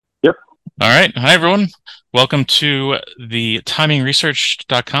All right. Hi, everyone. Welcome to the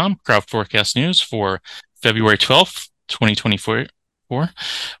timingresearch.com crowd forecast news for February 12th, 2024. We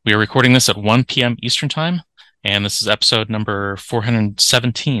are recording this at 1 p.m. Eastern Time, and this is episode number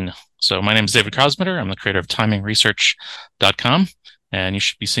 417. So my name is David Cosmeter. I'm the creator of timingresearch.com, and you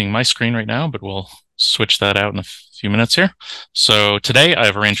should be seeing my screen right now, but we'll switch that out in a few minutes here. So today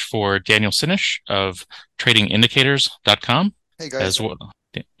I've arranged for Daniel Sinnig of tradingindicators.com Hey guys. as well.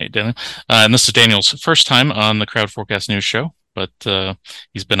 Hey, Daniel. And this is Daniel's first time on the Crowd Forecast News Show, but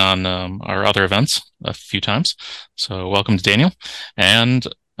he's been on our other events a few times. So welcome to Daniel. And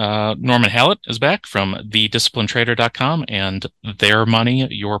Norman Hallett is back from thedisciplinedtrader.com and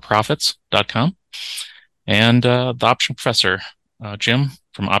theirmoneyyourprofits.com. And the Option Professor, Jim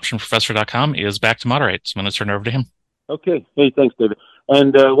from optionprofessor.com, is back to moderate. So I'm going to turn it over to him. Okay. Hey, thanks, David.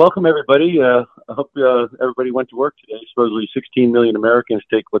 And welcome, everybody. I hope everybody went to work today. Supposedly 16 million Americans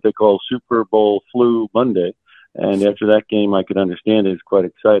take what they call Super Bowl Flu Monday. And after that game, I could understand it. It's quite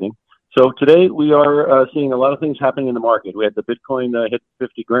exciting. So today we are seeing a lot of things happening in the market. We had the Bitcoin hit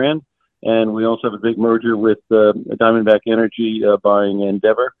 50 grand, and we also have a big merger with Diamondback Energy buying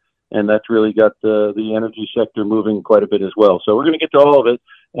Endeavor. And that's really got the energy sector moving quite a bit as well. So we're going to get to all of it.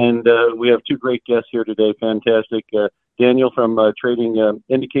 And we have two great guests here today. Fantastic. Daniel from Trading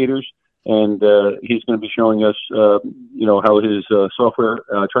Indicators, and he's going to be showing us, how his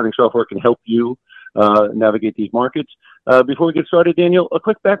trading software can help you navigate these markets. Before we get started, Daniel, a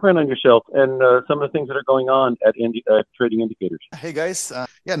quick background on yourself and some of the things that are going on at Trading Indicators. Hey guys,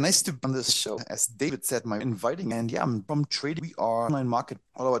 nice to be on this show. As David said, my inviting, and I'm from Trading. We are online market.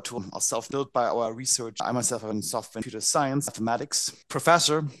 All our tools are self-built by our research. I myself am in software and computer science, mathematics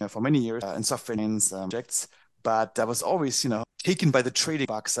professor for many years in software and subjects. But I was always, taken by the trading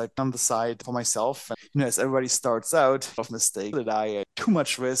box. I on the side for myself. And, as everybody starts out, of mistake that I too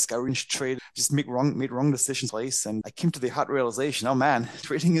much risk. I really trade, just made wrong decisions. Place, and I came to the hard realization: oh man,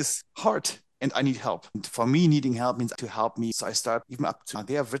 trading is hard. And I need help. And for me, needing help means to help me. So I start even up to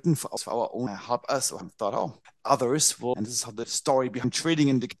they have written for our own help us. So I thought, others will. And this is how the story behind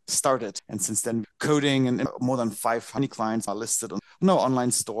trading started. And since then, coding and more than 500 clients are listed on no online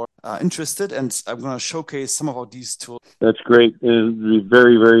store interested. And I'm going to showcase some of these tools. That's great. It's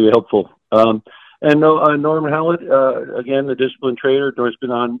very, very helpful. And Norman Hallett, again, the disciplined trader. Norman's been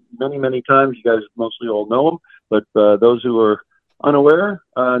on many, many times. You guys mostly all know him. But those who are unaware,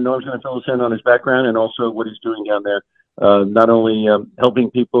 Norm's going to fill us in on his background and also what he's doing down there. Not only helping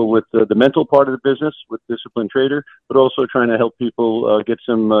people with the mental part of the business with Disciplined Trader, but also trying to help people get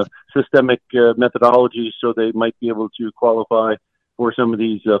some systemic methodologies so they might be able to qualify for some of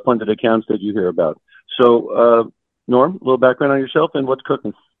these funded accounts that you hear about. So, Norm, a little background on yourself and what's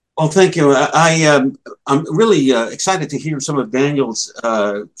cooking. Well, thank you. I'm really excited to hear some of Daniel's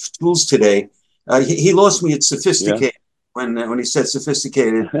tools today. He lost me at sophisticated. Yeah. When he said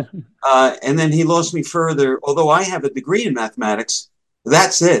sophisticated, and then he lost me further. Although I have a degree in mathematics,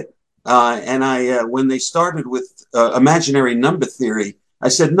 that's it. And I, when they started with imaginary number theory, I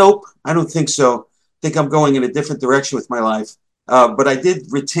said, nope, I don't think so. I think I'm going in a different direction with my life. But I did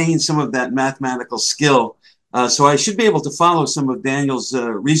retain some of that mathematical skill, so I should be able to follow some of Daniel's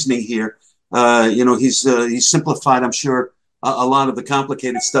reasoning here. He's simplified, I'm sure, a lot of the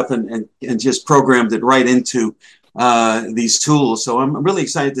complicated stuff and just programmed it right into these tools. So I'm really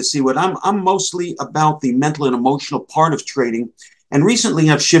excited to see what I'm mostly about the mental and emotional part of trading. And recently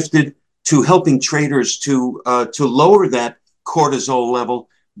I've shifted to helping traders to lower that cortisol level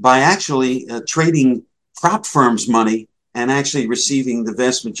by actually trading prop firms' money and actually receiving the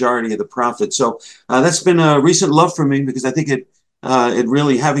vast majority of the profit. So that's been a recent love for me because I think it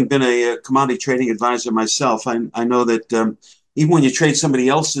really, having been a commodity trading advisor myself, I know that even when you trade somebody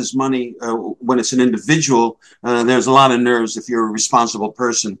else's money, when it's an individual, there's a lot of nerves if you're a responsible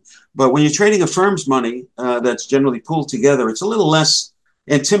person. But when you're trading a firm's money that's generally pooled together, it's a little less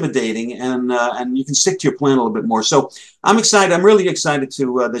intimidating, and you can stick to your plan a little bit more. So I'm excited. I'm really excited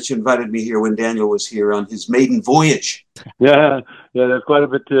that you invited me here when Daniel was here on his maiden voyage. Yeah, there's quite a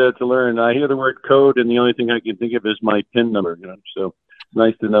bit to learn. I hear the word code, and the only thing I can think of is my PIN number. So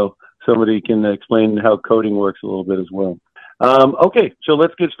nice to know somebody can explain how coding works a little bit as well. Okay, so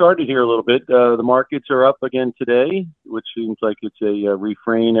let's get started here a little bit. The markets are up again today, which seems like it's a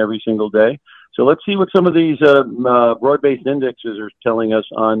refrain every single day. So let's see what some of these broad-based indexes are telling us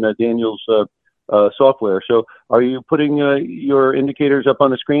on Daniel's software. So are you putting your indicators up on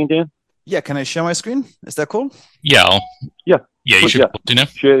the screen, Dan? Yeah, can I share my screen? Is that cool? Yeah. Yeah, you should do now.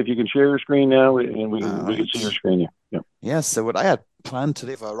 If you can share your screen now, and we can see your screen here. Yeah, so what I had planned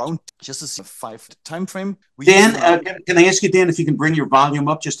today for around just a 5 time frame. Dan, can I ask you, Dan, if you can bring your volume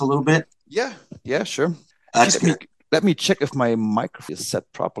up just a little bit? Yeah, sure. That's Actually, good. let me check if my microphone is set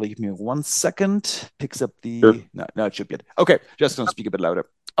properly. Give me 1 second. Picks up Sure. the no, it should be good. Okay, just gonna speak a bit louder.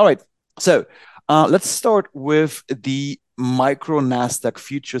 All right. So let's start with the micro Nasdaq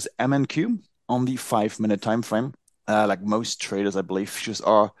futures MNQ on the 5 minute time frame. Like most traders, I believe futures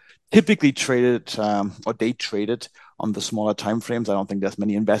are typically traded or day traded on the smaller time frames. I don't think there's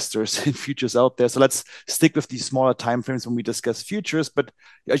many investors in futures out there. So let's stick with these smaller time frames when we discuss futures. But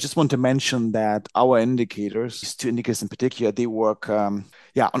I just want to mention that our indicators, these two indicators in particular, they work on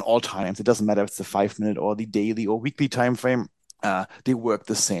all times. It doesn't matter if it's the 5 minute or the daily or weekly time frame. They work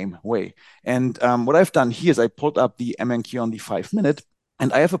the same way. And what I've done here is I pulled up the MNQ on the 5 minute,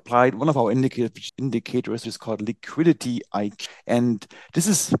 and I have applied one of our indicators, which is called liquidity IQ. And this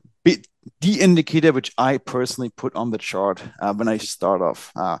is the indicator which I personally put on the chart when I start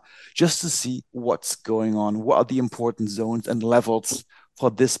off, just to see what's going on, what are the important zones and levels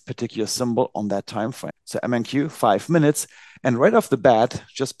for this particular symbol on that time frame. So MNQ, 5 minutes. And right off the bat,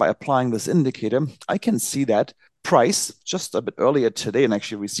 just by applying this indicator, I can see that price just a bit earlier today, and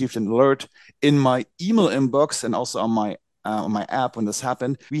actually received an alert in my email inbox and also on my app when this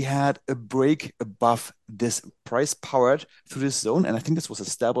happened. We had a break above this price powered through this zone, and I think this was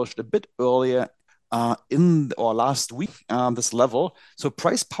established a bit earlier in or last week, this level. So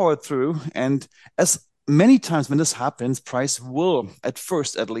price powered through, and as many times when this happens, price will at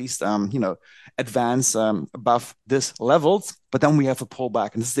first at least advance above this levels, but then we have a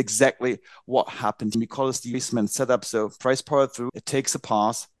pullback, and this is exactly what happens. We call this the basement setup. So price powered through, it takes a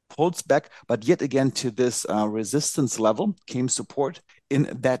pause, pulls back, but yet again to this resistance level came support in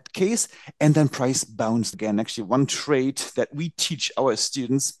that case, and then price bounced again. Actually, one trade that we teach our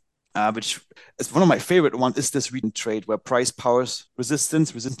students, which is one of my favorite ones, is this recent trade where price powers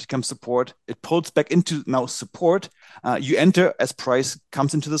resistance becomes support. It pulls back into now support. You enter as price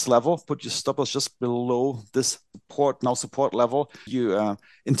comes into this level, put your stop loss just below this support level. You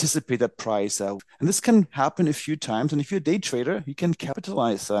anticipate that price. And this can happen a few times. And if you're a day trader, you can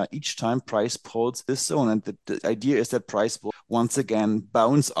capitalize each time price pulls this zone. And the idea is that price will once again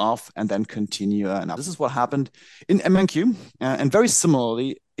bounce off and then continue. Now, this is what happened in MNQ. And very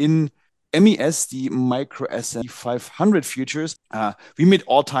similarly, in MES, the micro S&P 500 futures, we made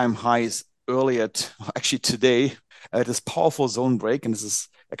all-time highs earlier, actually today, this powerful zone break, and this is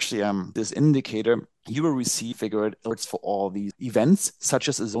actually this indicator. You will receive figured alerts for all these events, such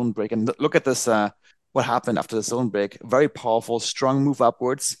as a zone break. And look at this, what happened after the zone break. Very powerful, strong move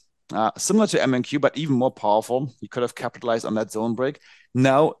upwards, similar to MNQ, but even more powerful. You could have capitalized on that zone break.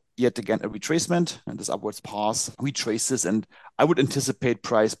 Now, yet again, a retracement and this upwards pause. We trace this, and I would anticipate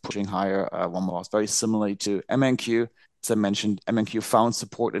price pushing higher one more. It's very similarly to MNQ. As I mentioned, MNQ found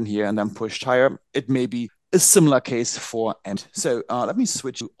support in here and then pushed higher. It may be a similar case for M. So let me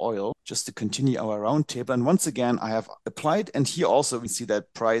switch to oil just to continue our roundtable. And once again, I have applied, and here also we see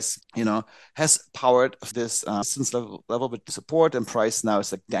that price, has powered this resistance level with support, and price now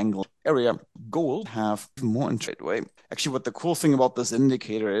is like dangling area. Gold have more in trade way. Actually, what the cool thing about this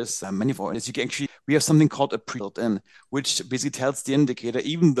indicator is, many of our is we have something called a pre-built-in, which basically tells the indicator,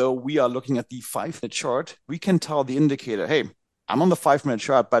 even though we are looking at the 5-minute chart, we can tell the indicator, hey, I'm on the 5-minute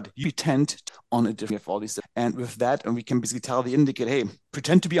chart, but you pretend on a different all these. And with that, and we can basically tell the indicator, hey,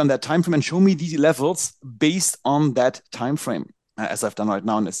 pretend to be on that time frame and show me these levels based on that time frame, as I've done right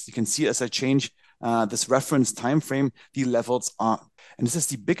now. And as you can see, as I change this reference time frame, the levels are. And this is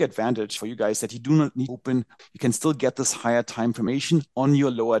the big advantage for you guys, that you do not need to open. You can still get this higher time information on your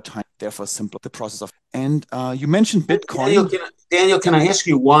lower time. Therefore, simple the process of. And you mentioned Bitcoin. Daniel, can I ask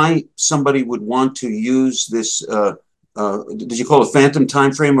you why somebody would want to use this? Did you call it phantom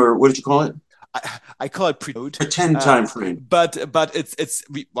time frame, or what did you call it? I call it pretend time frame. But it's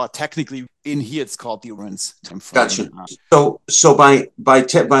technically in here it's called the reference time frame. Gotcha. So by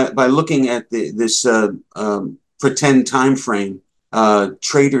looking at this pretend time frame,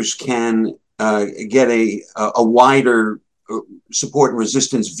 traders can get a wider support and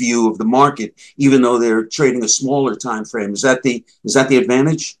resistance view of the market, even though they're trading a smaller time frame. Is that the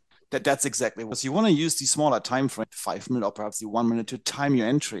advantage? That's exactly what. So you want to use the smaller time frame, 5 minute or perhaps the 1 minute, to time your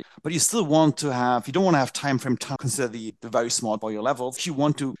entry. But you still want to have, you don't want to have time frame to consider the very small for your levels. You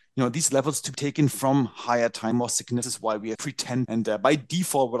want to, these levels to be taken from higher time, more significant. This is why we pretend. And by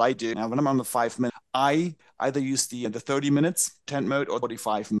default, what I do when I'm on the 5 minute, I either use the 30 minutes pretend mode or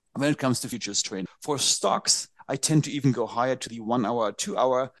 45 minutes when it comes to futures trading. For stocks, I tend to even go higher to the 1 hour, 2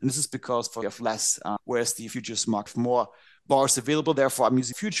 hour. And this is because you have less, whereas the futures market more bars available. Therefore, I'm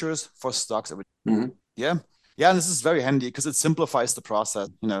using futures for stocks. Yeah. And this is very handy because it simplifies the process.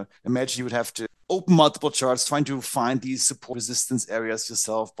 Imagine you would have to open multiple charts, trying to find these support resistance areas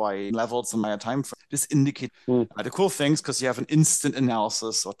yourself by levels and by a time frame. This indicates the cool things because you have an instant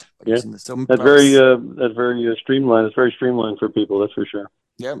analysis. Using this. So that's very streamlined. It's very streamlined for people. That's for sure.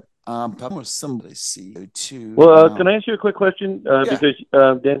 Yeah. Somebody see too. Well, can I ask you a quick question? Because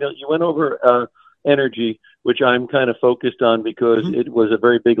Daniel, you went over energy, which I'm kind of focused on because it was a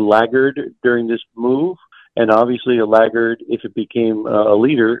very big laggard during this move. And obviously a laggard, if it became a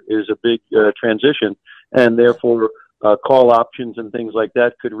leader, is a big transition. And therefore, call options and things like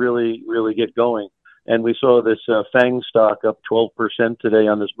that could really, really get going. And we saw this FANG stock up 12% today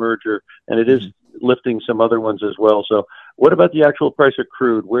on this merger, and it is lifting some other ones as well. So what about the actual price of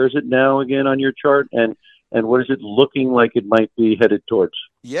crude? Where is it now again on your chart? And what is it looking like it might be headed towards?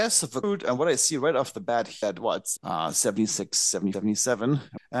 Yes, for crude, and what I see right off the bat here at 76, 70, 77.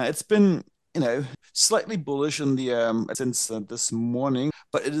 It's been slightly bullish in the since this morning,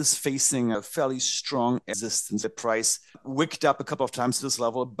 but it is facing a fairly strong resistance. The price wicked up a couple of times to this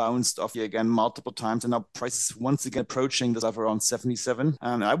level, bounced off here again multiple times, and now price is once again approaching this level around 77.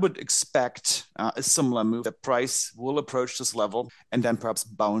 And I would expect a similar move. The price will approach this level and then perhaps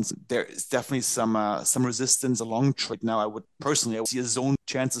bounce. There is definitely some resistance along trade. Now, I would see a zone.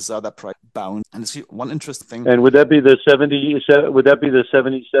 Chances are that price bounce. And see one interesting thing. And would that be the 77? Would that be the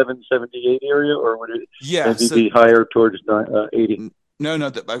 77, 78 area, or would it be higher towards 80?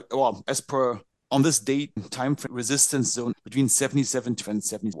 No. Well, as per on this date time frame, resistance zone between 77 and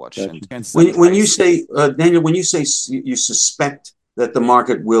 70 watch. When you say Daniel, when you say you suspect that the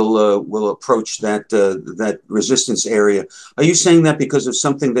market will approach that resistance area, are you saying that because of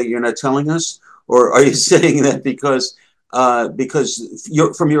something that you're not telling us, or are you saying that because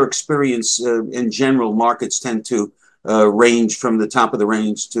from your experience in general, markets tend to range from the top of the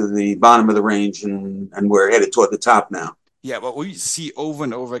range to the bottom of the range, and we're headed toward the top now? Yeah, what we see over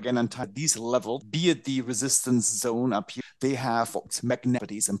and over again on these levels, be it the resistance zone up here, they have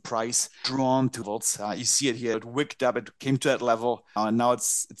magnetics and price drawn to levels. You see it here, it wicked up, it came to that level, and now it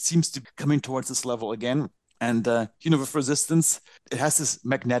seems to be coming towards this level again. And, with resistance, it has this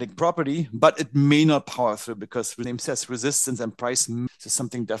magnetic property, but it may not power through because the name says resistance and price is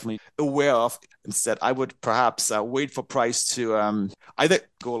something definitely aware of. Instead, I would perhaps wait for price to either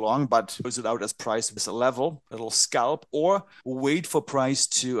go along, but close it out as price with a level, a little scalp, or wait for price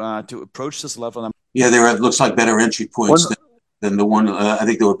to approach this level. Yeah, there looks like better entry points than the one. I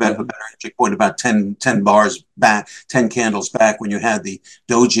think there were better entry point about 10 bars back, 10 candles back when you had the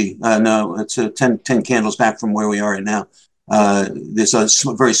doji. No, it's 10 candles back from where we are right now. There's a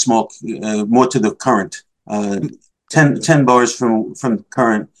very small, more to the current. 10 bars from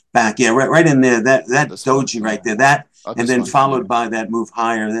current back. Yeah, right in there. That doji right there. That and then followed by that move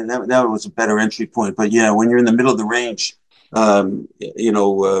higher. That was a better entry point. But yeah, when you're in the middle of the range, you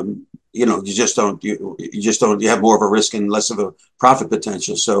have more of a risk and less of a profit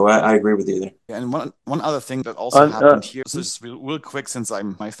potential. So I agree with you there. Yeah, and one other thing that also happened here, so just real quick, since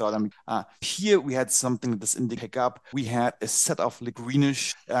here we had something this indicator up. We had a set of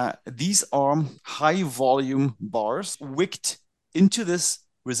greenish. These are high volume bars wicked into this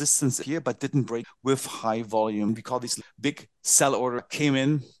resistance here, but didn't break with high volume. We call these big sell order came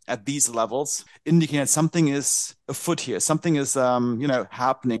in at these levels, indicating that something is afoot here. Something is,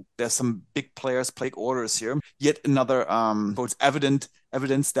 happening. There's some big players, big orders here. Yet another,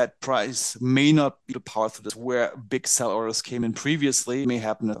 evidence that price may not be the power through this, where big sell orders came in previously. May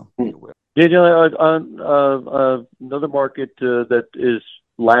happen. Daniel, on another market that is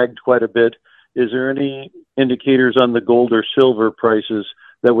lagged quite a bit, is there any indicators on the gold or silver prices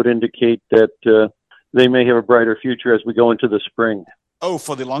that would indicate that they may have a brighter future as we go into the spring? Oh,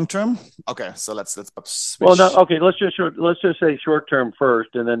 for the long term? Okay, so let's switch. Well, no, okay, let's just say short term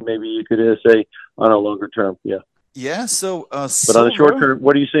first, and then maybe you could say on a longer term. Yeah. Yeah. So, but silver, on the short term,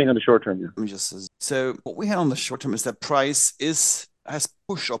 what are you seeing on the short term? Yeah. Let me so what we had on the short term is that price has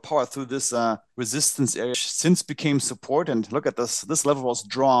pushed or power through this resistance area since became support. And look at this. This level was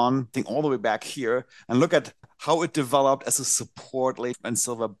drawn, I think, all the way back here. And look at how it developed as a support late and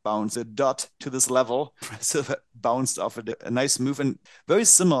silver bounced a dot to this level. Silver bounced off a nice move. And very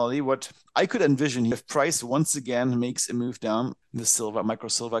similarly, what I could envision here, if price once again makes a move down in the micro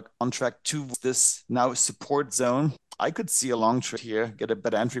silver contract to this now support zone, I could see a long trade here, get a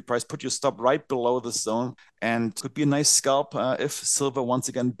better entry price, put your stop right below the zone, and could be a nice scalp if silver once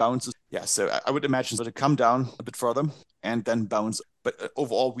again bounces. Yeah, so I would imagine to come down a bit further and then bounce. But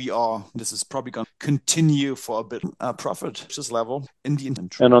overall, this is probably going to continue for a bit profit this level in the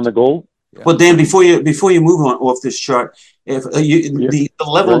intent. And on the gold? Yeah. Well, Dan, before you move on off this chart, if the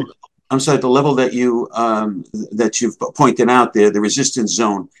level I'm sorry, the level that you've pointed out there, the resistance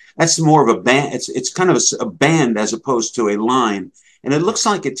zone, that's more of a band. It's kind of a band as opposed to a line, and it looks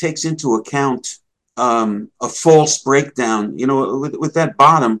like it takes into account a false breakdown. You know, with that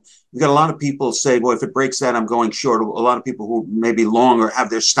bottom, you've got a lot of people say, well, if it breaks that, I'm going short. A lot of people who may be long or have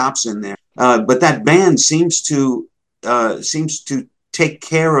their stops in there, but that band seems to take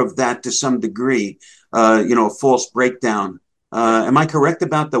care of that to some degree. You know, a false breakdown. Am I correct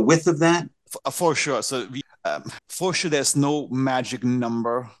about the width of that? For sure. So for sure, there's no magic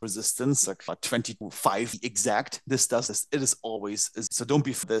number resistance, like 25 exact. This does this. It is always. So don't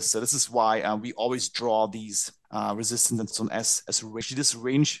be for this. So this is why we always draw these resistance on as range. This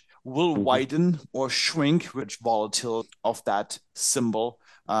range will widen or shrink with volatility of that symbol.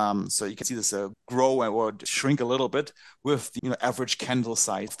 So you can see this grow or shrink a little bit with the average candle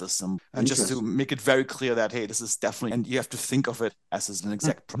size of the symbol, and just to make it very clear that hey, this is definitely, and you have to think of it as an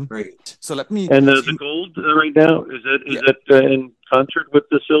exact. Great. So let me. And the gold right now is that in concert with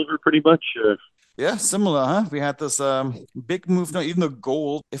the silver, pretty much. Yeah, similar, huh? We had this big move now, even the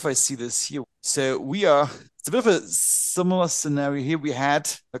gold, if I see this here. So it's a bit of a similar scenario here. We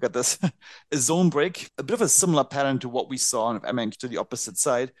had, look at this, a zone break, a bit of a similar pattern to what we saw, I mean, to the opposite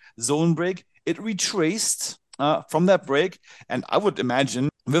side. Zone break, it retraced from that break. And I would imagine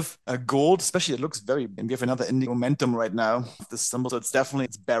with a gold, especially it looks very, and we have another ending momentum right now, this symbol. So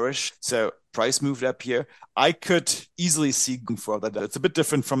it's bearish. So price moved up here. I could easily see going further. It's a bit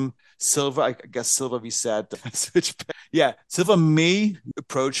different from silver. I guess silver, we said, switch back. Yeah, silver may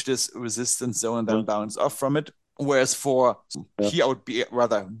approach this resistance zone and then bounce off from it. Whereas for here, I would be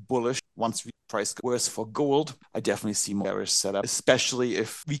rather bullish once we price. Whereas for gold, I definitely see more bearish setup, especially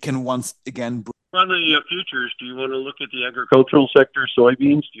if we can once again. On the futures, do you want to look at the agricultural sector,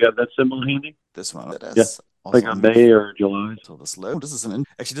 soybeans? Do you have that symbol handy? This one, that is like on May or July. So this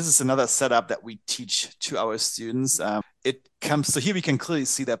is another setup that we teach to our students. It comes so here we can clearly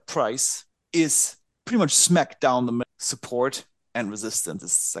see that price is pretty much smack down the support and resistance.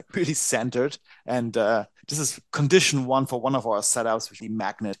 It's like really centered, and this is condition one for one of our setups, which is the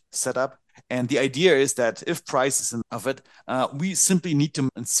magnet setup. And the idea is that if price is of it, we simply need to,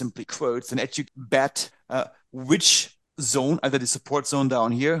 and simply quotes, and actually bet which zone, either the support zone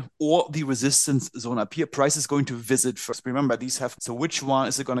down here or the resistance zone up here, price is going to visit first. Remember, these have, so which one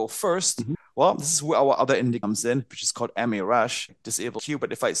is it going to go first? Well, this is where our other indicator comes in, which is called MA Rush, disable Q.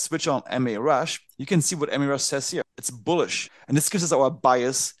 But if I switch on MA Rush, you can see what MA Rush says here. It's bullish. And this gives us our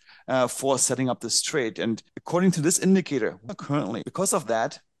bias for setting up this trade. And according to this indicator, currently, because of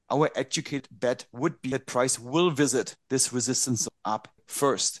that, our educated bet would be that price will visit this resistance up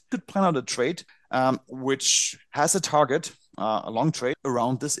first. You could plan out a trade which has a target, a long trade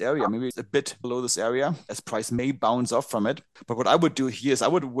around this area. Maybe it's a bit below this area as price may bounce off from it. But what I would do here is I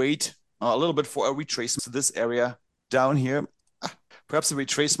would wait a little bit for a retracement to this area down here. Perhaps a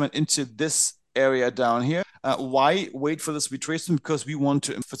retracement into this area down here. Why wait for this retracement? Because we want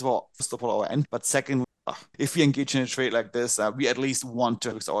to, first of all, our end, but second, if we engage in a trade like this, we at least want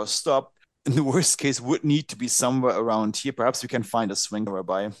to fix our stop. In the worst case, would need to be somewhere around here. Perhaps we can find a swing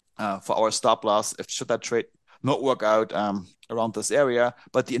whereby for our stop loss, if should that trade not work out around this area,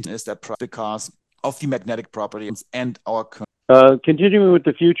 but the intent is that because of the magnetic properties and our continuing with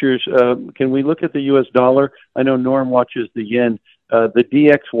the futures, can we look at the U.S. dollar? I know Norm watches the yen. The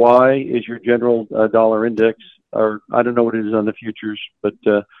DXY is your general dollar index, or I don't know what it is on the futures, but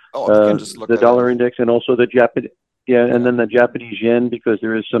the dollar index, and also the Japanese, and then the Japanese yen, because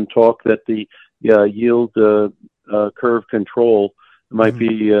there is some talk that the yield curve control might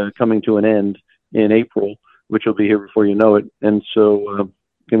be coming to an end in April, which will be here before you know it. And so,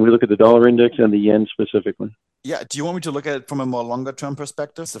 can we look at the dollar index and the yen specifically? Yeah. Do you want me to look at it from a more longer term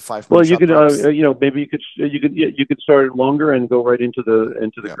perspective? It's a 5 Well, you could, maybe you could start it longer and go right into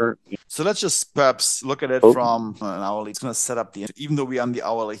the current. So let's just perhaps look at it from an hourly. It's going to set up the, even though we're on the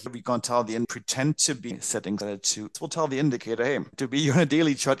hourly, we're going to tell the pretend to be setting that to. We'll tell the indicator, hey, to be on a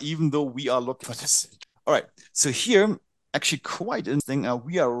daily chart, even though we are looking for this. All right. So here, actually quite interesting.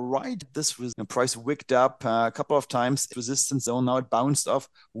 We are right. This was price wicked up a couple of times. Resistance zone. Now it bounced off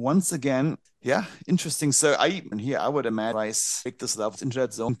once again. Yeah, interesting. So I would imagine price pick this level into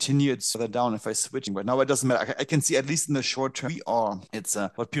that zone, continue it further down if I switching. But now it doesn't matter. I can see at least in the short term it's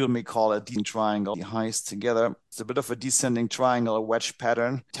what people may call a descending triangle. The highs together. It's a bit of a descending triangle, a wedge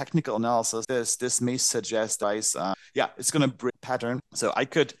pattern. Technical analysis. This may suggest price. It's gonna break pattern. So I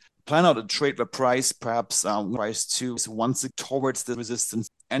could plan out a trade where price perhaps price to once towards the resistance,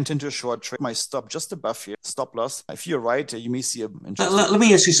 enter into a short trade. My stop just above here, stop loss. If you're right, you may see a. Let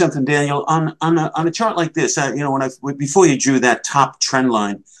me ask you something, Daniel. On a chart like this, before you drew that top trend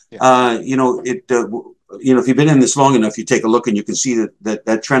line, if you've been in this long enough, you take a look and you can see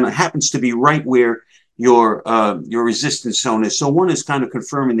that trend happens to be right where your resistance zone is. So one is kind of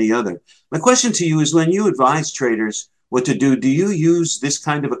confirming the other. My question to you is, when you advise traders what to do you use this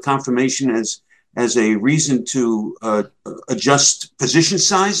kind of a confirmation as a reason to adjust position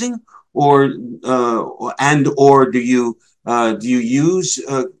sizing, or do you use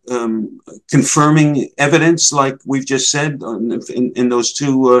confirming evidence like we've just said in those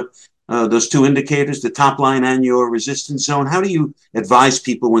two indicators, the top line and your resistance zone? How do you advise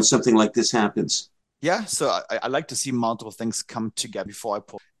people when something like this happens? Yeah, so I like to see multiple things come together before I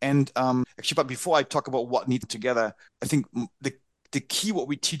pull. And actually, but before I talk about what needs together, I think the key what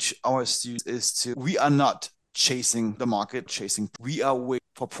we teach our students is we are not chasing the market, we are waiting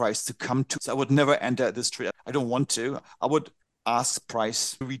for price to come to. So I would never enter this trade. I don't want to. I would ask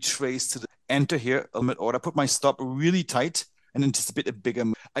price to retrace to the enter here, a limit order, put my stop really tight and anticipate a bigger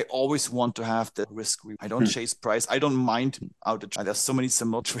move. I always want to have the risk. I don't chase price. I don't mind out the trade. There's so many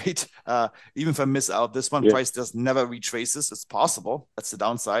similar trades. Even if I miss out, this one price does never retraces. It's possible. That's the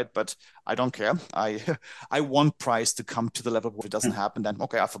downside, but I don't care. I want price to come to the level. If it doesn't happen, then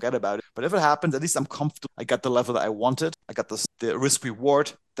okay, I forget about it. But if it happens, at least I'm comfortable. I got the level that I wanted. I got the risk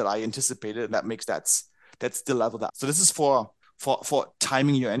reward that I anticipated, and that makes that's the level that. So this is for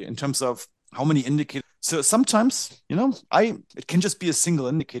timing your end in terms of how many indicators. So sometimes, it can just be a single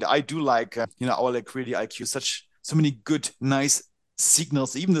indicator. I do like, our liquidity IQ, so many good, nice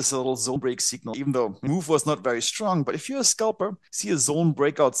signals, even this little zone break signal, even though move was not very strong. But if you're a scalper, see a zone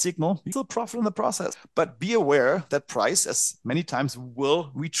breakout signal, you still profit in the process. But be aware that price, as many times,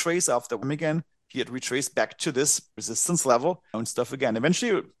 will retrace after again. He had retraced back to this resistance level and stuff again.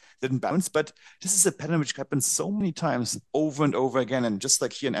 Eventually, it didn't bounce, but this is a pattern which happens so many times over and over again. And just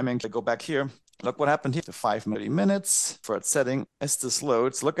like here in MN, I go back here. Look what happened here. The 5 minutes for its setting. As this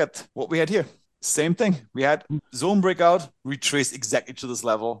loads, look at what we had here. Same thing. We had zone breakout, retrace exactly to this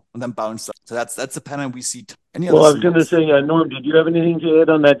level, and then bounce up. So that's the pattern we see. I was going to say, Norm, did you have anything to add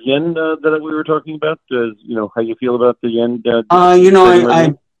on that yen that we were talking about? How you feel about the yen?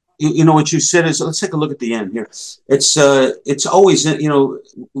 What you said is, let's take a look at the end here. It's always,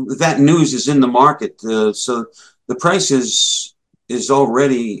 that news is in the market. So the price is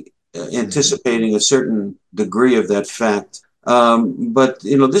already anticipating a certain degree of that fact. But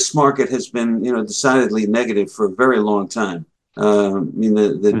this market has been, decidedly negative for a very long time.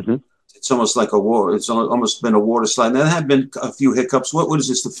 It's almost like a war. It's almost been a water slide. There have been a few hiccups. What is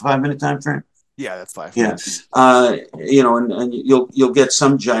this, the 5-minute time frame? Yeah, that's 5. Yeah, and you'll get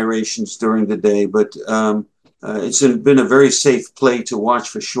some gyrations during the day, but it's been a very safe play to watch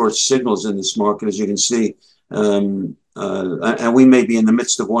for short signals in this market, as you can see, and we may be in the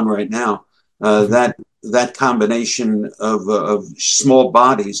midst of one right now. That combination of small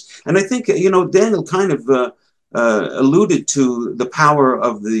bodies, and I think Daniel kind of alluded to the power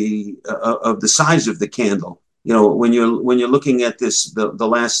of the size of the candle. When you're looking at this, the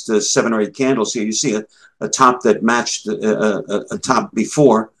last 7 or 8 candles here, you see a top that matched a top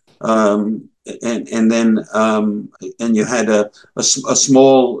before, and then you had a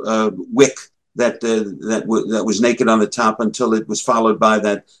small wick that was naked on the top until it was followed by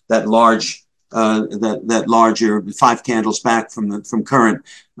that larger 5 candles back from current,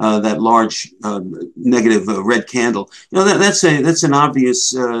 that large negative red candle. That's an obvious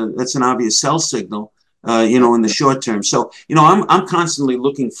sell signal. In the short term. So, I'm constantly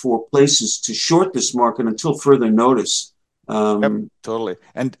looking for places to short this market until further notice. Yep, totally.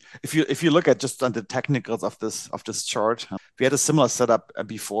 And if you look at just on the technicals of this chart, we had a similar setup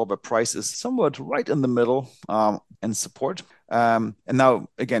before, but price is somewhat right in the middle and support. And now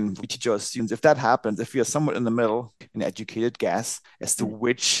again, we teach our students, if that happens, if we are somewhat in the middle, an educated guess as to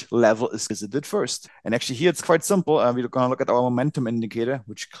which level is visited first. And actually here it's quite simple. We're going to look at our momentum indicator,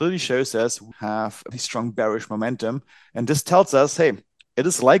 which clearly shows us we have a strong bearish momentum. And this tells us, hey, it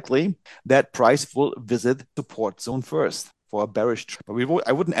is likely that price will visit support zone first for a bearish trend. But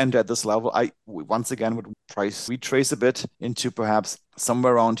I wouldn't enter at this level. I once again would price retrace a bit into perhaps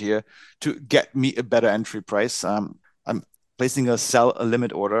somewhere around here to get me a better entry price. I'm placing a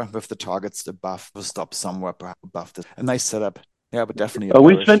limit order with the targets above the stop somewhere above this. A nice setup. Yeah, but definitely.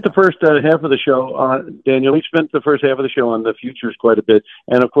 We spent the first half of the show, Daniel. We spent the first half of the show on the futures quite a bit,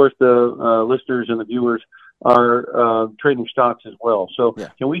 and of course the listeners and the viewers are trading stocks as well. So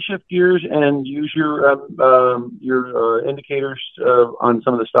Can we shift gears and use your indicators on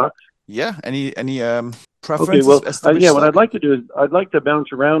some of the stocks? Yeah. Any preferences? Okay. Well, what I'd like to do is I'd like to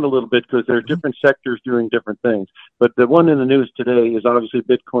bounce around a little bit because there are different sectors doing different things. But the one in the news today is obviously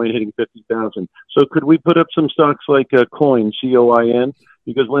Bitcoin hitting 50,000. So could we put up some stocks like Coin, COIN,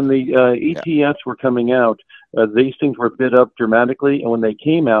 because when the ETFs were coming out, these things were bid up dramatically, and when they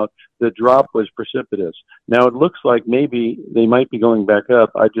came out, the drop was precipitous. Now it looks like maybe they might be going back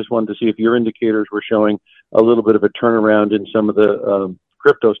up. I just wanted to see if your indicators were showing a little bit of a turnaround in some of the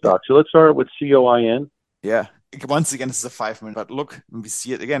crypto stocks. So let's start with COIN. Yeah. Once again, this is a 5-minute, but look, we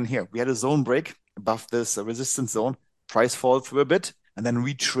see it again here. We had a zone break above this resistance zone. Price fall through a bit and then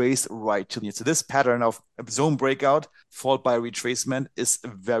retrace right to the. So this pattern of a zone breakout followed by retracement is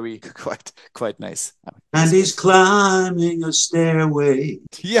very quite nice. And he's climbing a stairway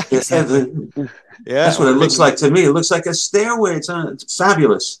to heaven. Yeah, that's what it looks like to me. It looks like a stairway. It's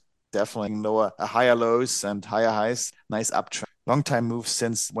fabulous. Definitely lower, higher lows and higher highs. Nice uptrend. Long time move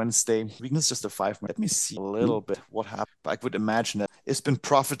since Wednesday. Weakness just a 5-minute. Let me see a little bit what happened. I would imagine that it's been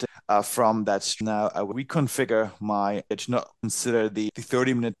profiting from that. Now I will reconfigure my edge, not consider the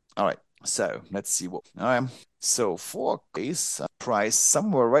 30-minute. All right. So let's see what. So for case price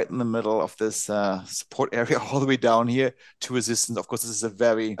somewhere right in the middle of this support area, all the way down here to resistance. Of course, this is a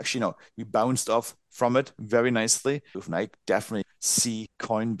very we bounced off from it very nicely. And I definitely see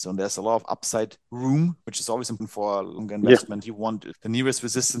coins, and there's a lot of upside room, which is always important for a longer investment. You want the nearest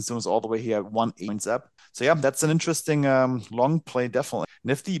resistance zone is all the way here, 1 points up. So yeah, that's an interesting long play, definitely.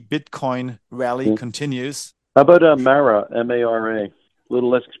 And if the Bitcoin rally continues, how about Mara, MARA? A little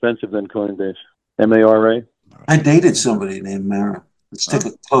less expensive than Coinbase. MARA. I dated somebody named Mara. Let's take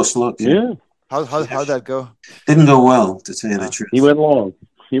a close look. Yeah. How'd that go? Didn't go well, to tell you the truth. He went long.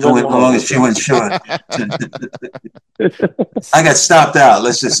 He went long and she went short. I got stopped out.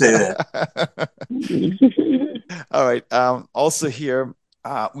 Let's just say that. All right. Also here,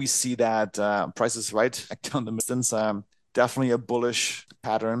 we see that price is right down the distance. Definitely a bullish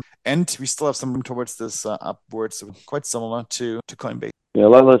pattern, and we still have some room towards this upwards. So quite similar to Coinbase. Yeah, a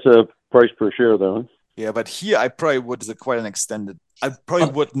lot less price per share though. Yeah, but here I probably would quite an extended. I probably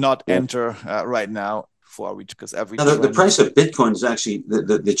would not enter right now for a reach because every the price of Bitcoin is actually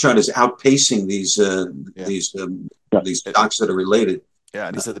the chart is outpacing these stocks that are related.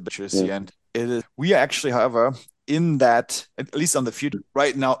 Yeah, these are the pictures. And it is. We are actually, however, in that, at least on the future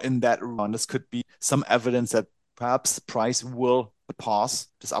right now, in that run, this could be some evidence that perhaps the price will pause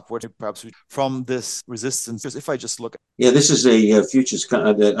this upward, perhaps from this resistance. Because if I just look, this is a futures.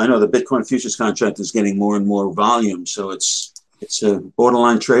 I know the Bitcoin futures contract is getting more and more volume, so it's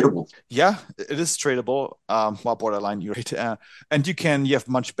borderline tradable. Yeah, it is tradable. Well, borderline, you're right. And you have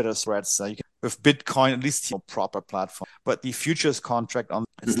much better spreads. You can with Bitcoin, at least proper platform. But the futures contract on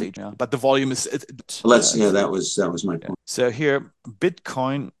the stage, but the volume is. That was my point. So here,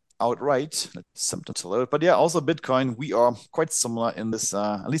 Bitcoin outright, symptoms load. But yeah, also Bitcoin, we are quite similar in this,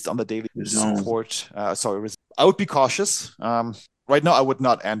 at least on the daily support. I would be cautious. Right now, I would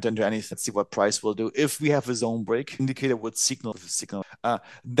not enter into anything. Let's see what price will do. If we have a zone break, indicator would signal.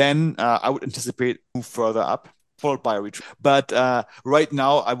 Then I would anticipate move further up, followed by a retreat. But right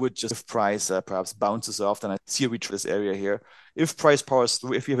now, I would just, if price perhaps bounces off, then I see a retreat this area here. If price powers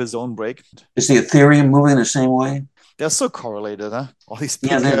through, if you have a zone break. Is the Ethereum moving the same way? They're so correlated, huh? All these they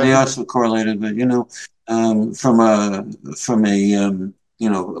are so correlated, but from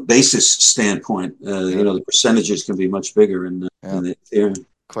a basis standpoint, the percentages can be much bigger in the Ethereum.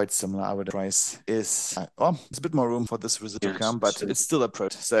 Quite similar. I would price is there's a bit more room for this result to come, but it's still a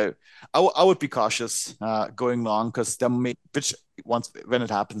approach. So I would be cautious going long because there may when it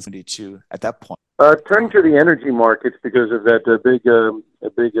happens, we need to at that point. Turning to the energy markets because of that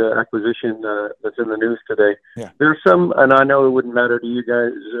big acquisition that's in the news today. Yeah. There's some, and I know it wouldn't matter to you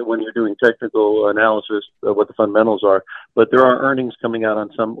guys when you're doing technical analysis of what the fundamentals are, but there are earnings coming out on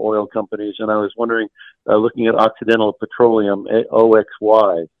some oil companies, and I was wondering, looking at Occidental Petroleum,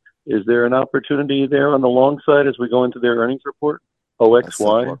 OXY, is there an opportunity there on the long side as we go into their earnings report?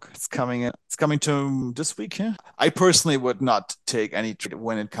 OXY. It's coming in. It's coming to this week here. I personally would not take any trade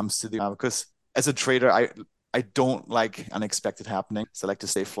when it comes to because as a trader, I don't like unexpected happening. So I like to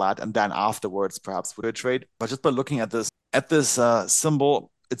stay flat and then afterwards perhaps with a trade. But just by looking at this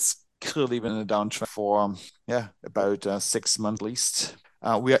symbol, it's clearly been in a downtrend for about 6 months at least.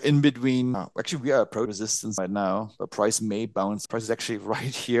 We are in between. Actually, we are approaching resistance right now. The price may bounce. Price is actually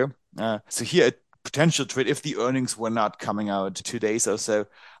right here. So here a potential trade if the earnings were not coming out 2 days or so.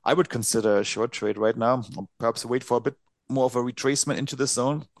 I would consider a short trade right now. Or perhaps wait for a bit more of a retracement into the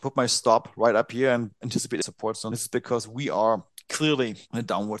zone, put my stop right up here and anticipate a support zone. This is because we are clearly in a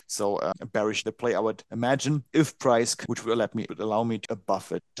downward, so a bearish play I would imagine if price, which would allow me to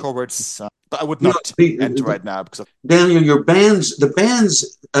buff it towards, but I would not enter right now because of Daniel, the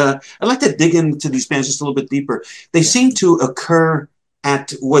bands, I'd like to dig into these bands just a little bit deeper. They seem to occur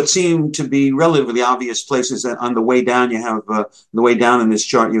at what seem to be relatively obvious places. That on the way down, you have the way down in this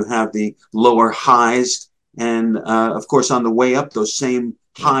chart, you have the lower highs, and of course, on the way up, those same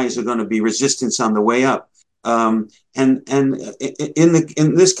highs are going to be resistance on the way up. And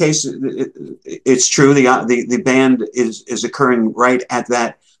in this case, it's true. The band is occurring right at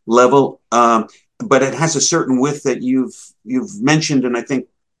that level, but it has a certain width that you've mentioned, and I think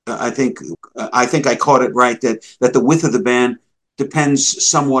I caught it right that the width of the band depends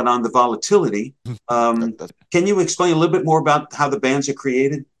somewhat on the volatility. Can you explain a little bit more about how the bands are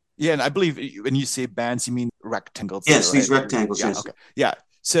created? Yeah, and I believe when you say bands, you mean rectangles. Yes, right? These rectangles. Yeah, yes. Okay. Yeah.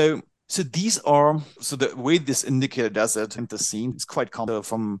 So these are the way this indicator does it in the scene is quite common.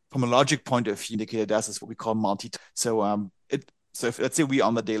 From a logic point of view, indicator does is what we call multi. So if let's say we are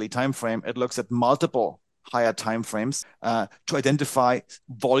on the daily time frame, it looks at multiple higher time frames to identify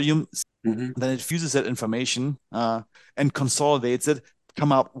volume. Mm-hmm. Then it fuses that information and consolidates it,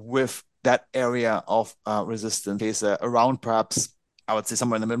 come up with that area of resistance. Case around perhaps I would say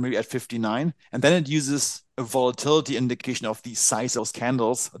somewhere in the middle, maybe at 59. And then it uses a volatility indication of the size of those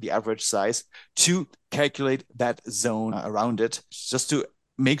candles, or the average size, to calculate that zone around it, just to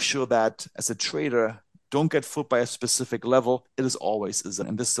make sure that as a trader, don't get fooled by a specific level. It is always a zone.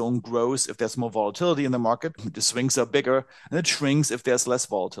 And this zone grows if there's more volatility in the market. The swings are bigger, and it shrinks if there's less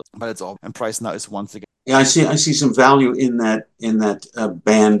volatility. But it's all. And price now is once again. Yeah, I see some value in that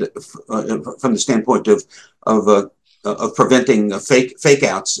band from the standpoint of preventing fake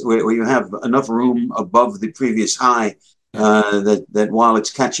outs, where you have enough room above the previous high that while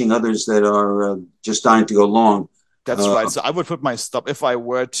it's catching others that are just dying to go long. That's right. So I would put my stop if I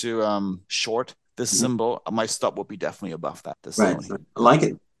were to short this symbol. My stop would be definitely above that. Right. I like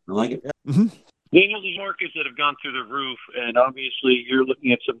it. Yeah. Mm-hmm. Daniel, these markets that have gone through the roof, and obviously you're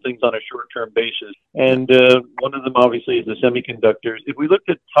looking at some things on a short-term basis. And one of them obviously is the semiconductors. If we looked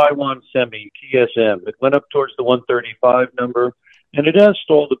at Taiwan Semi, TSM, it went up towards the 135 number, and it has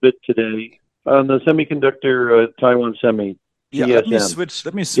stalled a bit today on the semiconductor Taiwan Semi. Yeah, TSM.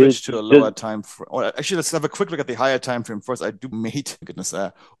 let me switch to a lower time frame. Or actually, let's have a quick look at the higher time frame first. I do made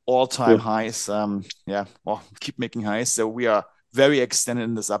all-time highs. Keep making highs. So we are very extended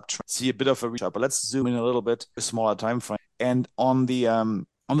in this uptrend. See a bit of a retard, but let's zoom in a little bit, a smaller time frame. And on the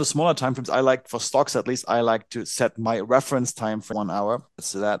smaller time frames, for stocks at least, I like to set my reference time for 1 hour.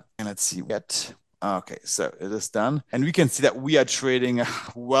 Let's do that, and let's see what. Okay, so it is done, and we can see that we are trading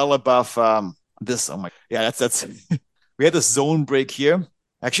well above this. Oh my, yeah, that's. We had this zone break here.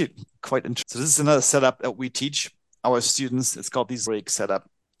 Actually, quite interesting. So this is another setup that we teach our students. It's called these break setup,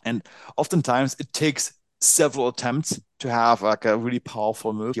 and oftentimes it takes several attempts to have like a really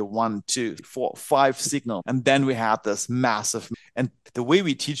powerful move. Here, 1, 2, 3, 4, 5 signal, and then we had this massive. And the way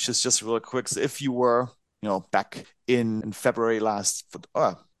we teach this, just real quick. So if you were, back in February Feb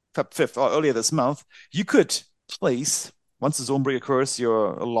 5th or earlier this month, you could place. Once the zone break occurs,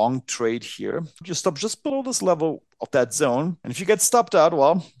 you're a long trade here. You stop just below this level of that zone. And if you get stopped out,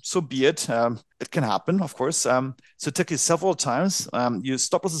 well, so be it. It can happen, of course. So it took you several times. Your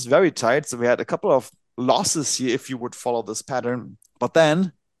stop loss is very tight. So we had a couple of losses here if you would follow this pattern. But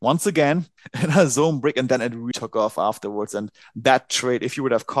then, once again, a zone break, and then it really took off afterwards. And that trade, if you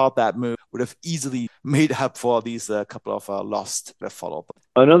would have caught that move, would have easily made up for these couple of lost that followed.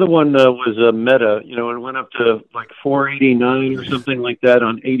 Another one was Meta. It went up to like 489 or something like that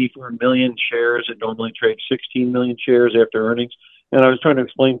on 84 million shares. It normally trades 16 million shares after earnings. And I was trying to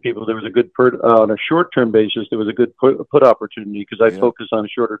explain to people there was a good on a short-term basis, there was a good put opportunity because I focus on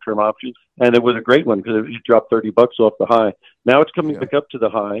shorter-term options. And it was a great one because it dropped $30 off the high. Now it's coming back up to the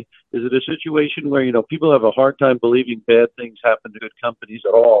high. Is it a situation where, people have a hard time believing bad things happen to good companies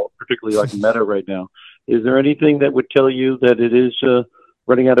at all, particularly like Meta right now? Is there anything that would tell you that it is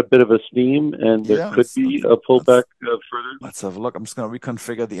running out a bit of a steam and there could be a pullback further? Let's have a look. I'm just going to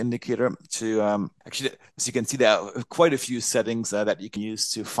reconfigure the indicator to actually, as you can see, there are quite a few settings that you can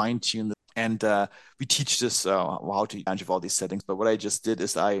use to fine tune this. And we teach this how to manage all these settings. But what I just did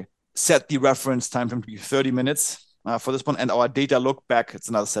is I set the reference time frame to be 30 minutes. For this one, and our data look back, it's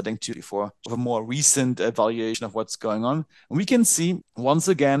another setting too for a more recent evaluation of what's going on. And we can see once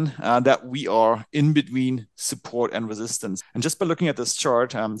again that we are in between support and resistance. And just by looking at this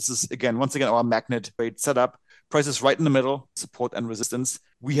chart, this is once again our magnet trade setup. Price is right in the middle, support and resistance.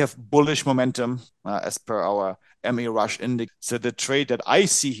 We have bullish momentum as per our MA Rush Index. So the trade that I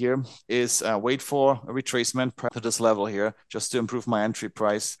see here is wait for a retracement to this level here, just to improve my entry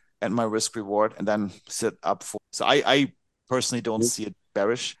price and my risk reward, and then sit up for. So I personally don't see it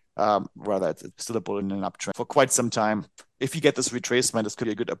bearish. rather it's still a bull in an uptrend for quite some time. If you get this retracement, this could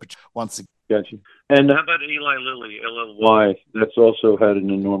be a good opportunity once again. Gotcha. And how about Eli Lilly, LLY? That's also had an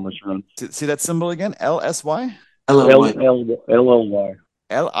enormous run. See that symbol again? LSY? LLY.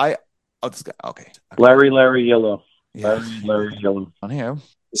 L-I... Oh, this guy. Okay. Larry Yellow. Yeah. Larry Yellow. On here.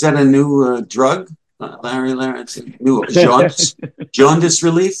 Is that a new drug? Larry, it's a new jaundice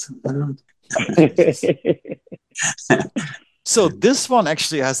relief? So this one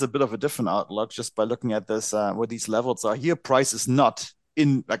actually has a bit of a different outlook just by looking at this, where these levels are. Here, price is not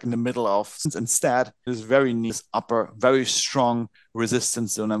in the middle of. Instead, it is very near this upper, very strong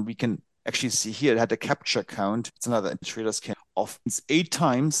resistance zone. And we can actually see here it had a capture count. It's another traders can of 8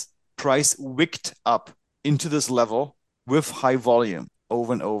 times. Price wicked up into this level with high volume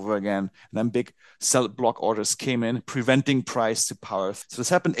over and over again. And then big sell block orders came in, preventing price to power. So this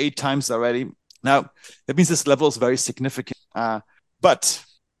happened 8 times already. Now, that means this level is very significant. But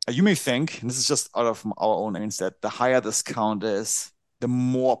you may think, and this is just out of our own experience, that the higher this count is, the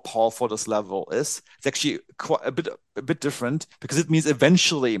more powerful this level is. It's actually quite a bit different, because it means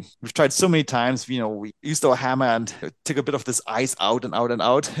eventually, we've tried so many times, we used our hammer and took a bit of this ice out and out and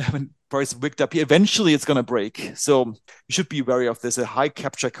out. When price wicked up here, eventually it's going to break. So you should be wary of this. A high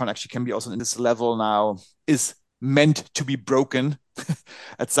capture count actually can be also in this level now, is meant to be broken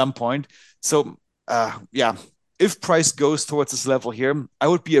at some point. So if price goes towards this level here, I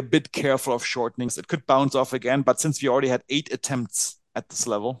would be a bit careful of shortenings. It could bounce off again, but since we already had 8 attempts at this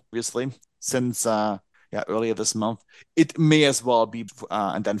level, obviously, since earlier this month, it may as well be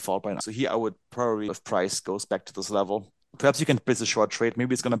and then fall by now. So here I would probably, if price goes back to this level, perhaps you can place a short trade.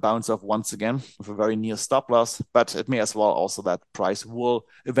 Maybe it's going to bounce off once again with a very near stop loss, but it may as well also that price will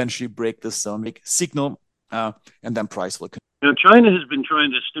eventually break this zone, make signal, and then price will continue. Now, China has been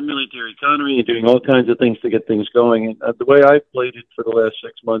trying to stimulate their economy and doing all kinds of things to get things going. And the way I've played it for the last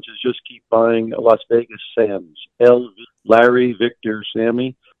 6 months is just keep buying Las Vegas Sam's, Larry, Victor,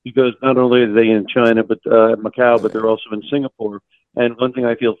 Sammy, because not only are they in China, but Macau, but they're also in Singapore. And one thing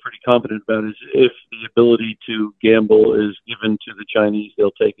I feel pretty confident about is if the ability to gamble is given to the Chinese,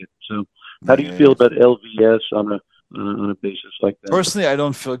 they'll take it. So how do you feel about LVS on a basis like that? Personally, I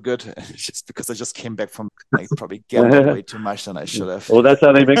don't feel good just because I just came back from probably gambled way too much than I should have. Well, that's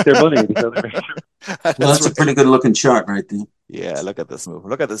how they make their money. That's a pretty good looking chart right there. Yeah, look at this move.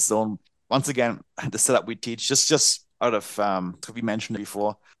 Look at this zone. Once again, the setup we teach, just out of we mentioned it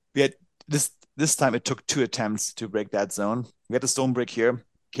before. We had this time it took 2 attempts to break that zone. We had the zone break here,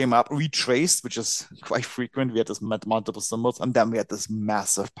 came up, retraced, which is quite frequent. We had this multiple symbols, and then we had this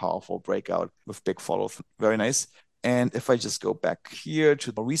massive, powerful breakout with big follow. Very nice. And if I just go back here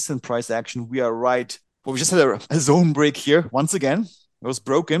to the recent price action, we are right. Well, we just had a zone break here. Once again, it was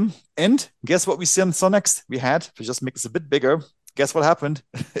broken. And guess what we saw next? We had, to just make this a bit bigger, guess what happened?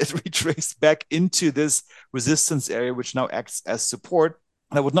 It retraced back into this resistance area, which now acts as support.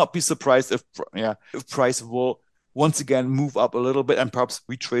 And I would not be surprised if price will once again move up a little bit and perhaps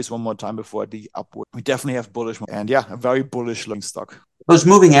retrace one more time before the upward. We definitely have bullish. And a very bullish looking stock. Those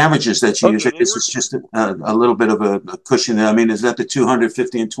moving averages that you use, I guess it's just a little bit of a cushion. I mean, is that the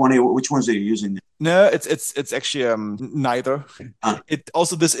 250 and 20? Which ones are you using? No, it's actually neither.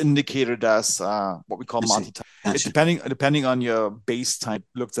 This indicator does what we call multi-time. Depending on your base time,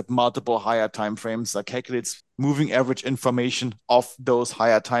 looks at multiple higher time frames, calculates moving average information of those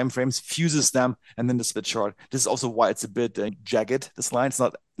higher time frames, fuses them, and then the split chart. This is also why it's a bit jagged. This line, it's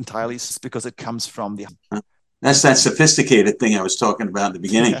not entirely because it comes from the. That's that sophisticated thing I was talking about in the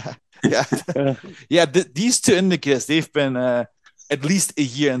beginning. These 2 indicators, they've been at least a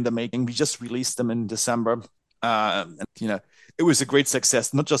year in the making. We just released them in December. It was a great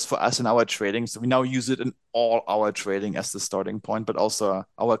success, not just for us in our trading. So we now use it in all our trading as the starting point, but also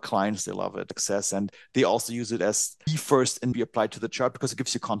our clients, they love it. Success. And they also use it as the first and be applied to the chart because it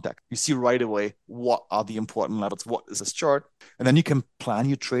gives you context. You see right away what are the important levels, what is this chart, and then you can plan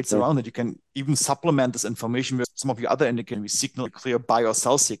your trades around it. You can even supplement this information with some of your other indicators. We signal clear buy or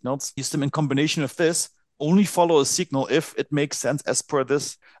sell signals. Use them in combination with this. Only follow a signal if it makes sense as per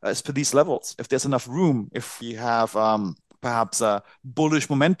these levels. If there's enough room, if we have perhaps a bullish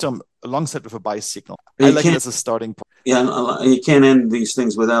momentum alongside with a buy signal. I like it as a starting point. Yeah, you can't end these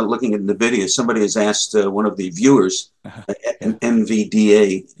things without looking at NVIDIA. Somebody has asked one of the viewers,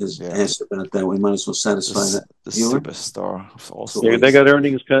 NVDA has asked about that. We might as well satisfy that. The superstar. Also they got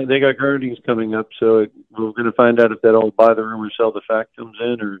earnings. They got earnings coming up, so we're going to find out if that old buy the rumor, sell the fact comes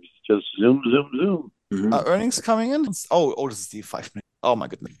in, or just zoom. Mm-hmm. Earnings coming in? Oh, this is the 5 minute. Oh my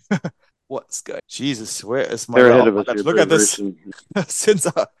goodness. What's good? Jesus, where is my... They're ahead of my us God, here look by at this. version. Since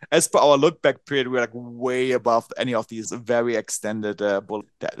as per our look back period, we're like way above any of these very extended bullet.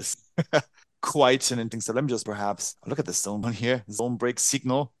 That is quite an interesting. So let me just perhaps look at the zone one here. Zone break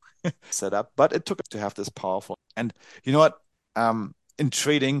signal set up, but it took to have this powerful. And you know what? In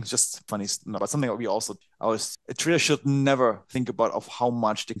trading, just funny, but something that we also, a trader should never think about of how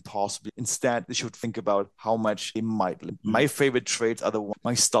much they can possibly. Instead, they should think about how much they might. My favorite trades are the one.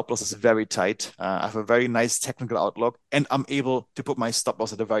 My stop loss is very tight. I have a very nice technical outlook, and I'm able to put my stop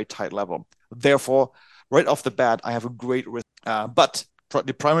loss at a very tight level. Therefore, right off the bat, I have a great risk. But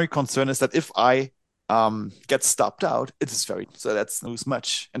the primary concern is that if I get stopped out, it is very, so that's lose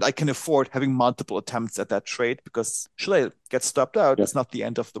much. And I can afford having multiple attempts at that trade because should I get stopped out, it's not the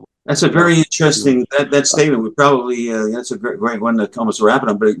end of the world. That's a very interesting that statement. We probably that's a great one to almost wrap it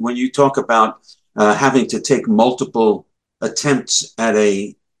up. But when you talk about having to take multiple attempts at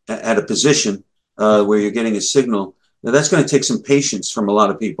a position where you're getting a signal, that's going to take some patience from a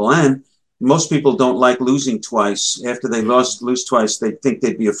lot of people. And most people don't like losing twice. After they lose twice, they think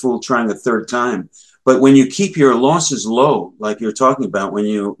they'd be a fool trying a third time. But when you keep your losses low, like you're talking about, when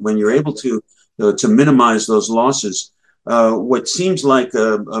you're able to minimize those losses, what seems like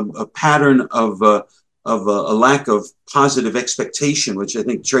a pattern of a lack of positive expectation, which I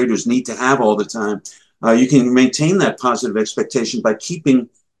think traders need to have all the time, you can maintain that positive expectation by keeping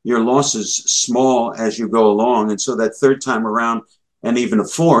your losses small as you go along, and so that third time around, and even a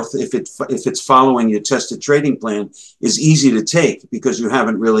fourth, if it's following your tested trading plan, is easy to take because you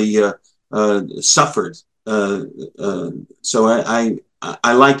haven't really suffered. So I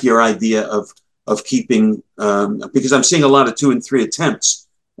like your idea of keeping because I'm seeing a lot of 2 and 3 attempts,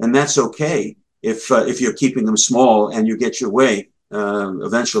 and that's okay if you're keeping them small and you get your way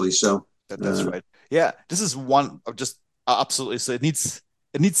eventually. So that's right. Yeah, this is one of just absolutely. So it needs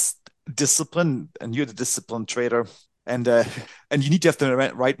discipline, and you're the disciplined trader. And you need to have the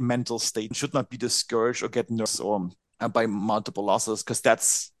right mental state. You should not be discouraged or get nervous or by multiple losses, because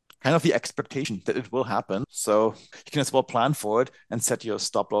that's kind of the expectation that it will happen. So you can as well plan for it and set your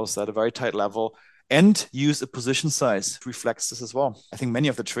stop loss at a very tight level and use a position size to reflect this as well. I think many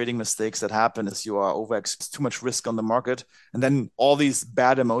of the trading mistakes that happen is you are overexposed, too much risk on the market, and then all these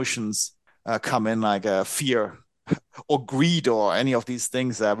bad emotions come in, like fear or greed or any of these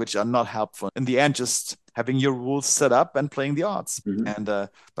things which are not helpful. In the end, just having your rules set up and playing the odds. And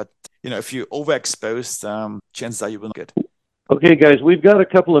but if you overexposed, chances are you will not get. Okay, guys, we've got a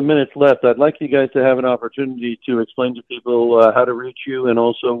couple of minutes left. I'd like you guys to have an opportunity to explain to people how to reach you, and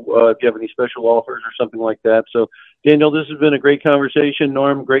also if you have any special offers or something like that. So, Daniel, this has been a great conversation.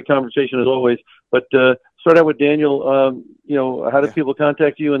 Norm, great conversation as always. But start out with Daniel. How do people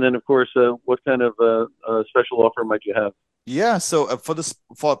contact you? And then, of course, what kind of special offer might you have? Yeah, so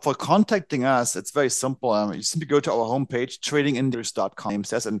for contacting us, it's very simple. You simply go to our homepage, tradingindicators.com,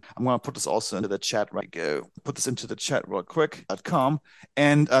 and I'm going to put this also into the chat right go. Put this into the chat real quick.com.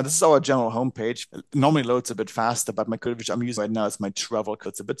 And this is our general homepage. It normally loads a bit faster, but my code, which I'm using right now, is my travel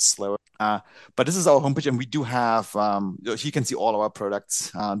code. It's a bit slower. But this is our homepage, and we do have, you can see all our products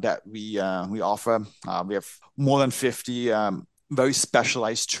that we offer. We have more than 50 very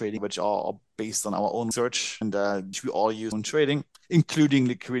specialized trading, which are based on our own research, and which we all use in trading, including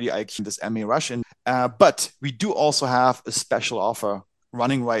Liquidity IQ, this MA Rush. But we do also have a special offer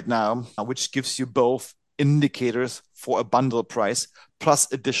running right now, which gives you both indicators for a bundle price plus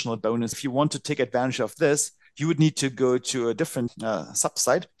additional bonus. If you want to take advantage of this, you would need to go to a different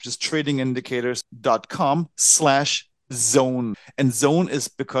subsite, which is tradingindicators.com/zone. And zone is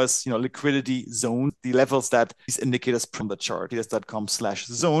because, liquidity zone, the levels that these indicators from the chart,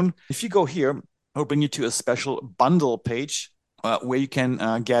 indicators.com/zone. If you go here, I'll bring you to a special bundle page where you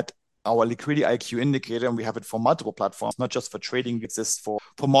can get our Liquidity IQ indicator, and we have it for multiple platforms, not just for trading. It exists for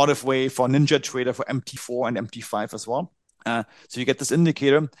Modifway, for Ninja Trader, for MT4 and MT5 as well. So you get this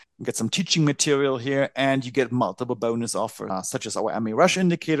indicator, you get some teaching material here, and you get multiple bonus offers, such as our MA Rush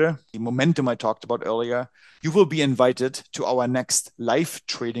indicator, the momentum I talked about earlier. You will be invited to our next live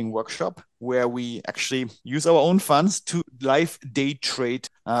trading workshop, where we actually use our own funds to live day trade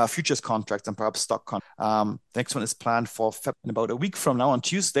futures contracts and perhaps stock contracts. Next one is planned for about a week from now on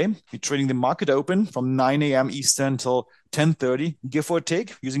Tuesday. We're trading the market open from 9 a.m. Eastern till 10:30, give or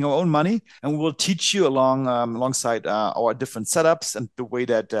take, using our own money, and we will teach you alongside our different setups and the way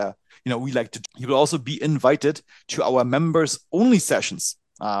that we like to. You will also be invited to our members only sessions,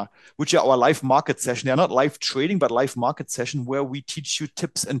 which are our live market session. They are not live trading, but live market session, where we teach you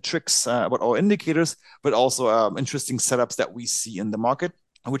tips and tricks about our indicators, but also interesting setups that we see in the market,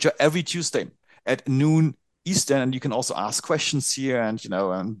 which are every Tuesday at noon Eastern, and you can also ask questions here and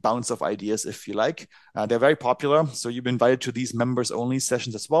bounce off ideas if you like. They're very popular, so you've been invited to these members only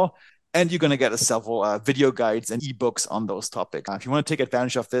sessions as well. And you're going to get several video guides and ebooks on those topics. If you want to take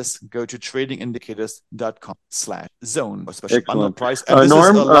advantage of this, go to tradingindicators.com/zone, especially bundle price. And this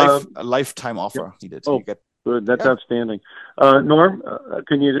Norm, is a lifetime offer needed. Oh, good. That's outstanding. Norm,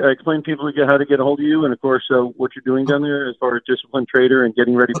 can you explain to people how to get a hold of you and, of course, what you're doing down there as far as disciplined trader and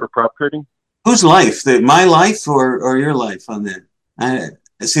getting ready for prop trading? Whose life? My life or your life on that? I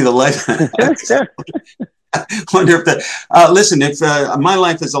see the life. Wonder if that. Listen, if my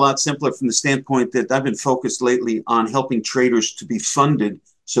life is a lot simpler from the standpoint that I've been focused lately on helping traders to be funded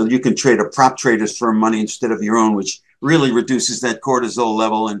so you can trade a prop trader's firm money instead of your own, which really reduces that cortisol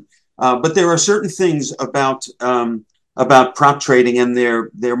level. And but there are certain things about prop trading and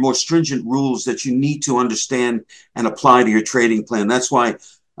their more stringent rules that you need to understand and apply to your trading plan. That's why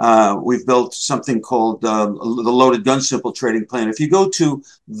we've built something called the Loaded Gun Simple Trading Plan. If you go to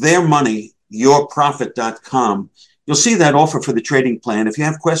theirmoneyyourprofit.com, you'll see that offer for the trading plan. If you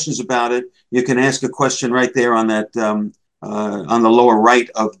have questions about it, you can ask a question right there on that on the lower right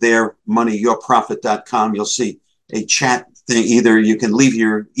of theirmoneyyourprofit.com. You'll see a chat thing. Either you can leave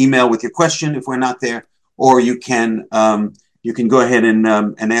your email with your question if we're not there, or you can go ahead and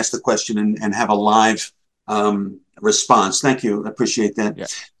ask the question and have a live response. Thank you. I appreciate that. Yeah.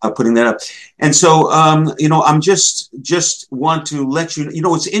 Putting that up. And so, I'm just want to let you know,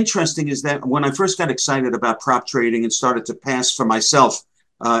 what's interesting is that when I first got excited about prop trading and started to pass for myself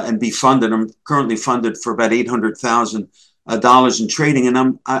and be funded, I'm currently funded for about $800,000 in trading.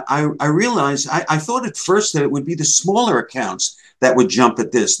 And I realized, I thought at first that it would be the smaller accounts that would jump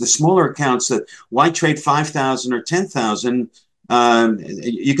at this. The smaller accounts that, why trade 5,000 or 10,000?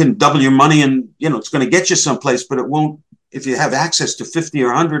 You can double your money and, it's going to get you someplace, but it won't, if you have access to 50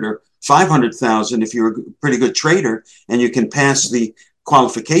 or 100 or 500,000, if you're a pretty good trader and you can pass the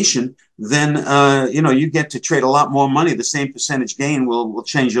qualification, then, you get to trade a lot more money. The same percentage gain will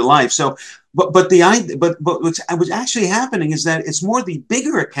change your life. So, but what's actually happening is that it's more the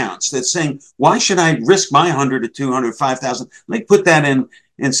bigger accounts that's saying, why should I risk my 100 or 200, 5,000? Let me put that in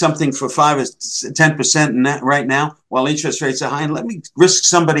something for 5 or 10% right now while interest rates are high, and let me risk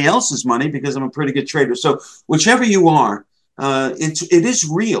somebody else's money because I'm a pretty good trader. So whichever you are, it is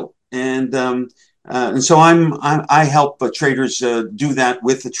real, and so I help traders do that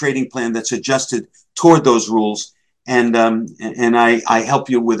with a trading plan that's adjusted toward those rules, and I help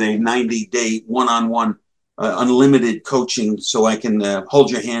you with a 90-day one-on-one unlimited coaching, so I can hold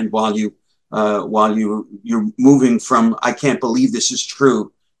your hand while you're moving from I can't believe this is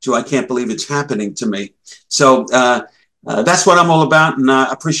true to I can't believe it's happening to me. So that's what I'm all about, and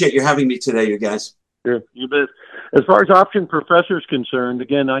I appreciate you having me today, you guys. Sure, you bet. As far as Option Professor is concerned,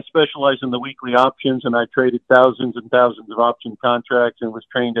 again, I specialize in the weekly options, and I traded thousands and thousands of option contracts and was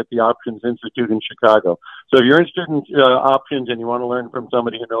trained at the Options Institute in Chicago. So if you're interested in options and you want to learn from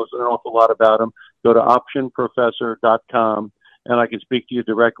somebody who knows an awful lot about them, go to optionprofessor.com. and I can speak to you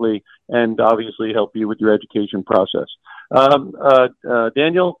directly and obviously help you with your education process.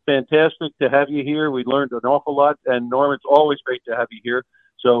 Daniel, fantastic to have you here. We learned an awful lot. And Norm, it's always great to have you here.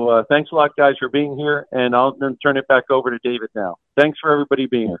 So thanks a lot, guys, for being here. And I'll then turn it back over to David now. Thanks for everybody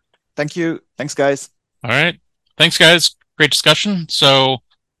being here. Thank you. Thanks, guys. All right. Thanks, guys. Great discussion. So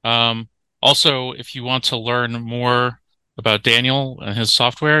also, if you want to learn more about Daniel and his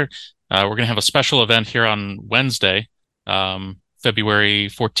software, we're going to have a special event here on Wednesday, February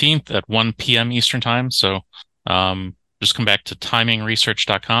 14th at 1 p.m. Eastern Time. So just come back to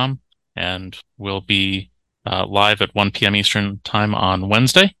timingresearch.com and we'll be live at 1 p.m. Eastern Time on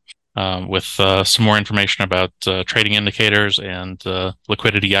Wednesday with some more information about trading indicators and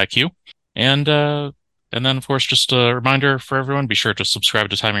liquidity IQ. And then, of course, just a reminder for everyone, be sure to subscribe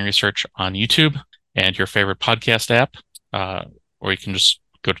to Timing Research on YouTube and your favorite podcast app, or you can just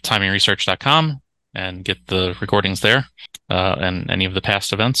go to timingresearch.com and get the recordings there and any of the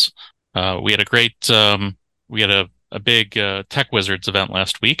past events. We had a great, we had a big Tech Wizards event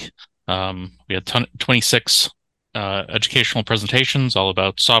last week. We had 26 educational presentations all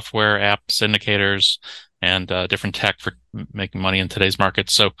about software, apps, indicators, and different tech for making money in today's market.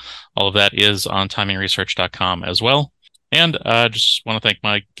 So all of that is on timingresearch.com as well. And I just want to thank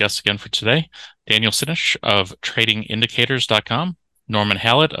my guests again for today, Daniel Sinnig of tradingindicators.com, Norman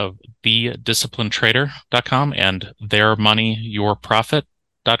Hallett of thedisciplinedtrader.com and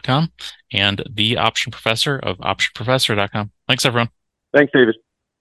theirmoneyyourprofit.com, and the Option Professor of optionprofessor.com. Thanks, everyone. Thanks, David.